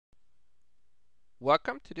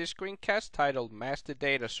Welcome to this screencast titled Master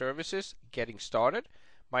Data Services Getting Started.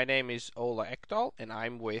 My name is Ola Ekdahl and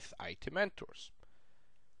I'm with IT Mentors.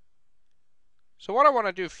 So what I want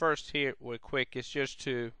to do first here real quick is just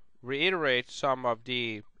to reiterate some of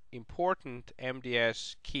the important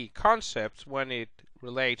MDS key concepts when it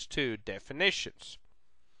relates to definitions.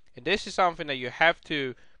 And this is something that you have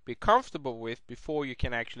to be comfortable with before you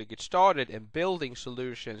can actually get started in building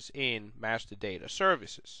solutions in Master Data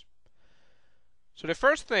Services. So the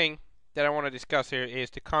first thing that I want to discuss here is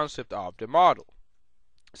the concept of the model.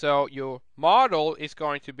 So your model is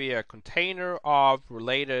going to be a container of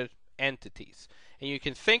related entities. And you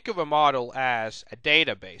can think of a model as a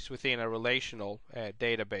database within a relational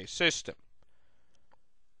database system.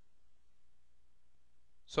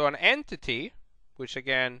 So an entity, which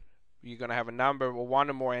again, you're going to have a number or one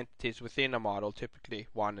or more entities within a model, typically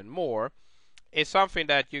one and more, is something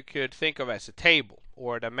that you could think of as a table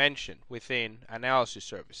or a dimension within analysis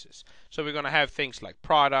services. So we're going to have things like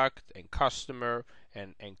product and customer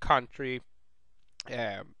and country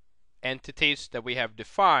entities that we have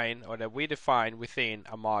defined or that we define within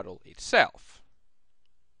a model itself.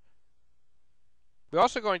 We're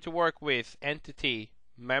also going to work with entity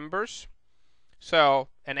members. So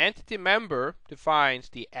an entity member defines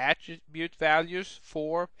the attribute values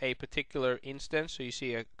for a particular instance. So you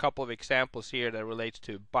see a couple of examples here that relates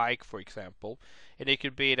to bike, for example. And it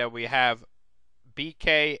could be that we have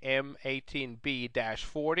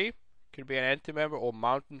BKM18B-40 could be an entity member, or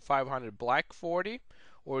Mountain 500 Black 40,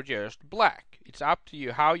 or just black. It's up to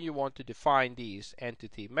you how you want to define these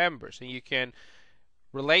entity members. And you can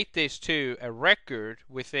relate this to a record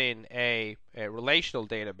within a relational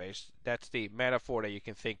database. That's the metaphor that you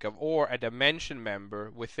can think of, or a dimension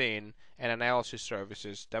member within an analysis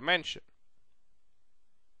services dimension.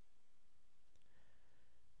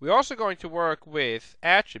 We're also going to work with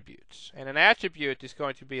attributes, and an attribute is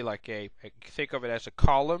going to be like think of it as a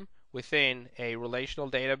column within a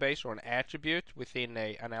relational database, or an attribute within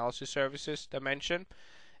a analysis services dimension.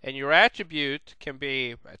 And your attribute can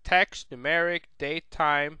be a text, numeric, date,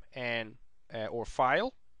 time, and or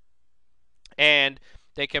file. And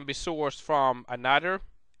they can be sourced from another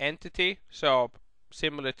entity, so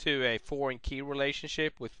similar to a foreign key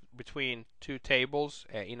relationship between two tables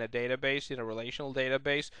in a database, in a relational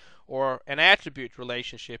database, or an attribute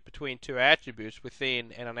relationship between two attributes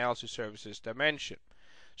within an analysis services dimension.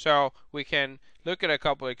 So we can look at a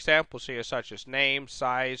couple of examples here, such as name,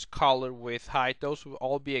 size, color, width, height. Those will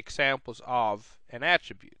all be examples of an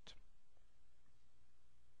attribute.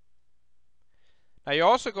 Now you're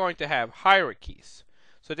also going to have hierarchies.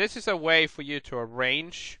 So this is a way for you to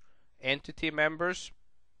arrange entity members.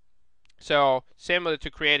 So similar to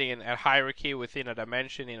creating a hierarchy within a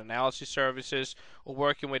dimension in analysis services, or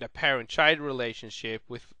working with a parent-child relationship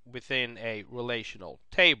within a relational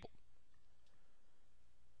table.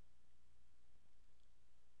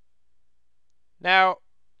 Now,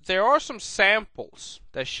 there are some samples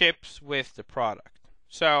that ships with the product.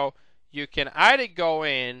 So you can either go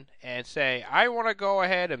in and say, I want to go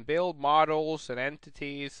ahead and build models and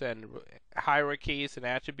entities and hierarchies and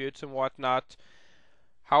attributes and whatnot.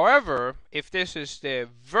 However, if this is the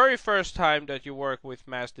very first time that you work with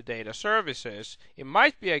Master Data Services, it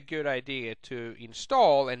might be a good idea to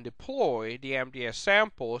install and deploy the MDS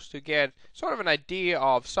samples to get sort of an idea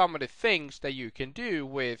of some of the things that you can do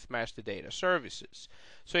with Master Data Services.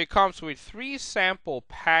 So it comes with 3 sample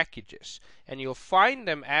packages, and you'll find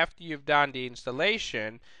them after you've done the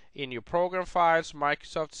installation in your program files,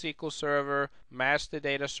 Microsoft SQL Server, Master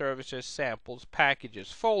Data Services Samples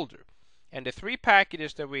Packages folder. And the 3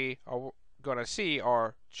 packages that we are going to see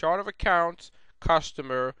are chart of accounts,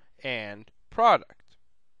 customer, and product.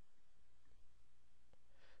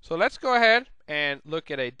 So let's go ahead and look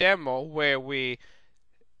at a demo where we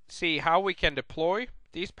see how we can deploy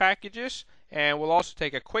these packages, and we'll also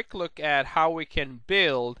take a quick look at how we can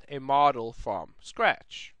build a model from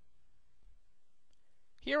scratch.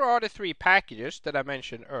 Here are the 3 packages that I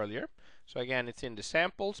mentioned earlier. So again, it's in the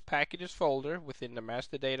samples packages folder within the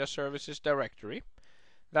Master Data Services directory.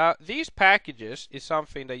 Now, these packages is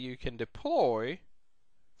something that you can deploy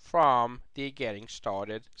from the Getting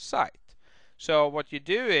Started site. So what you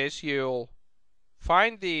do is you'll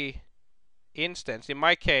find the instance, in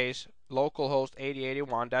my case, localhost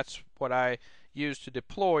 8081, that's what I use to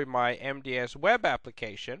deploy my MDS web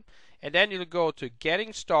application. And then you'll go to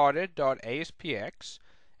gettingstarted.aspx.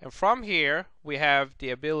 And from here, we have the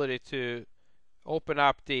ability to open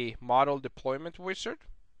up the model deployment wizard.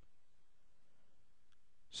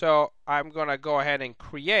 So I'm going to go ahead and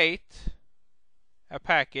create a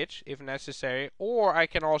package if necessary, or I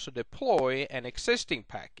can also deploy an existing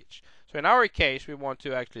package. So in our case, we want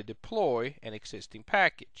to actually deploy an existing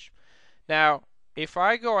package. Now, if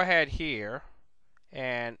I go ahead here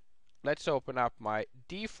and let's open up my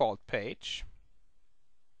default page,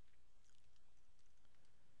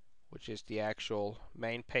 which is the actual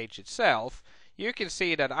main page itself, you can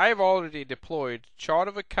see that I've already deployed chart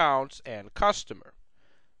of accounts and customer.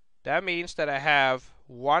 That means that I have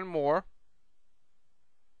one more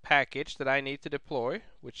package that I need to deploy,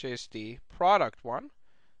 which is the product one.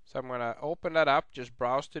 So I'm going to open that up, just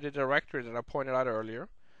browse to the directory that I pointed out earlier.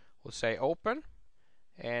 We'll say open,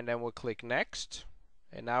 and then we'll click next.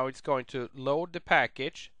 And now it's going to load the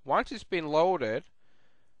package. Once it's been loaded,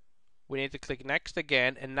 we need to click next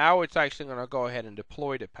again, and now it's actually going to go ahead and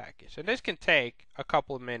deploy the package. And this can take a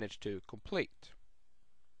couple of minutes to complete.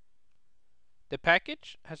 The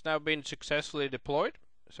package has now been successfully deployed.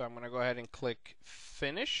 So I'm going to go ahead and click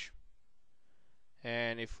finish.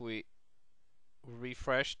 And if we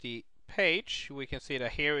refresh the page, we can see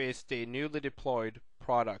that here is the newly deployed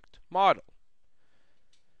product model.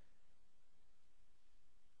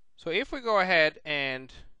 So if we go ahead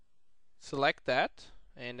and select that,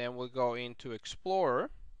 and then we'll go into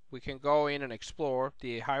Explorer, we can go in and explore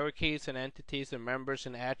the hierarchies and entities and members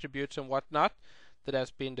and attributes and whatnot that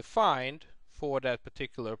has been defined for that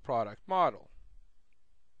particular product model.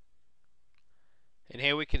 And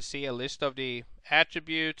here we can see a list of the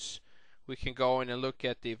attributes. We can go in and look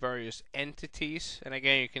at the various entities. And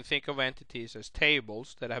again, you can think of entities as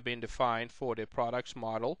tables that have been defined for the products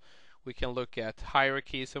model. We can look at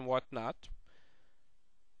hierarchies and whatnot.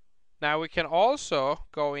 Now we can also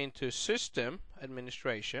go into System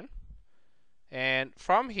Administration. And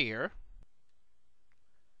from here,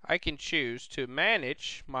 I can choose to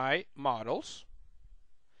manage my models.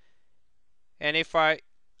 And if I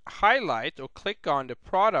highlight or click on the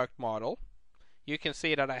product model, you can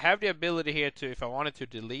see that I have the ability here to, if I wanted to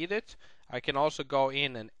delete it, I can also go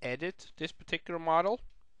in and edit this particular model.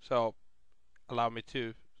 So allow me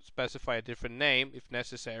to specify a different name if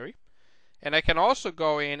necessary. And I can also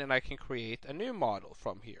go in and I can create a new model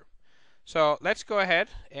from here. So let's go ahead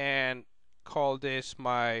and call this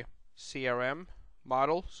my CRM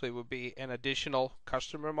model. So it will be an additional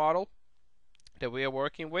customer model that we are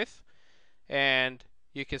working with. And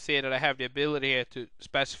you can see that I have the ability here to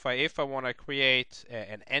specify if I want to create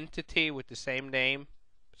an entity with the same name.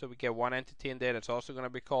 So we get one entity in there that's also going to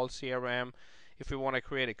be called CRM. If we want to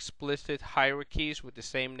create explicit hierarchies with the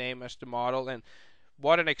same name as the model. And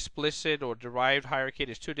what an explicit or derived hierarchy,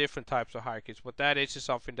 there's two different types of hierarchies. What that is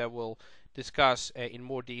something that we'll discuss in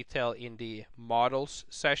more detail in the models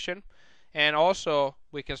session. And also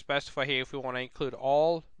we can specify here if we want to include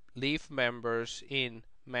all leaf members in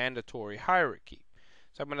mandatory hierarchy.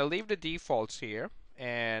 So I'm going to leave the defaults here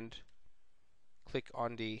and click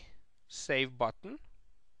on the Save button.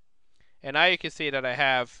 And now you can see that I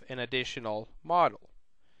have an additional model.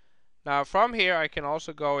 Now from here I can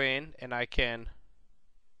also go in and I can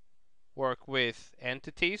work with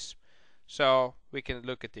entities. So we can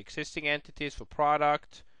look at the existing entities for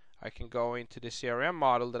product. I can go into the CRM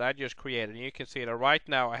model that I just created. And you can see that right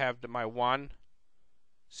now I have my one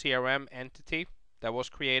CRM entity that was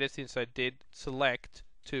created since I did select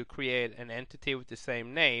to create an entity with the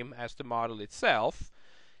same name as the model itself.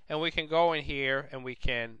 And we can go in here and we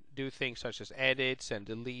can do things such as edits and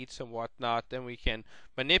deletes and whatnot. Then we can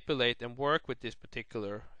manipulate and work with this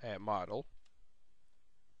particular model.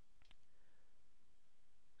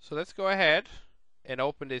 So let's go ahead and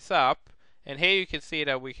open this up. And here you can see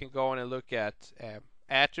that we can go in and look at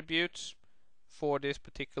attributes for this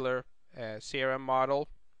particular CRM model.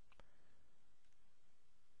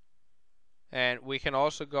 And we can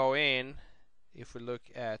also go in, if we look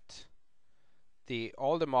at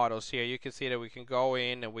all the models here, you can see that we can go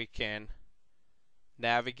in and we can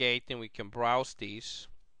navigate and we can browse these.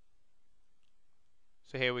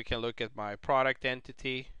 So here we can look at my product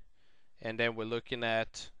entity, and then we're looking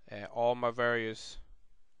at all my various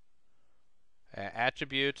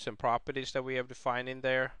attributes and properties that we have defined in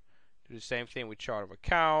there. Do the same thing with chart of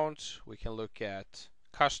accounts. We can look at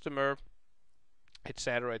customer,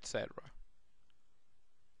 etc., etc.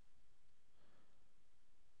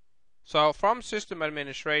 So from system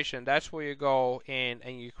administration, that's where you go in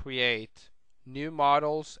and you create new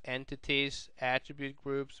models, entities, attribute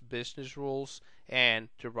groups, business rules, and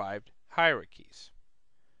derived hierarchies.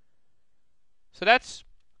 So that's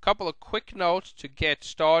a couple of quick notes to get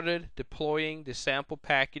started deploying the sample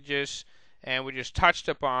packages. And we just touched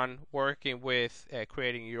upon working with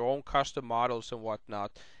creating your own custom models and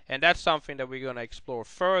whatnot. And that's something that we're going to explore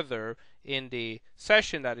further in the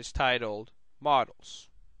session that is titled models.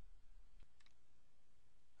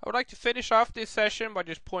 I would like to finish off this session by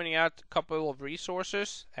just pointing out a couple of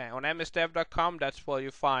resources. On msdev.com, that's where you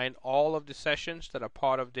find all of the sessions that are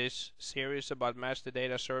part of this series about master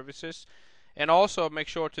data services. And also make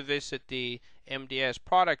sure to visit the MDS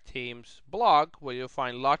product team's blog, where you'll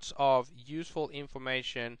find lots of useful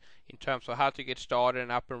information in terms of how to get started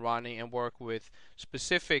and up and running and work with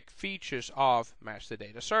specific features of master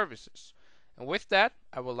data services. And with that,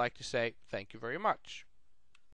 I would like to say thank you very much.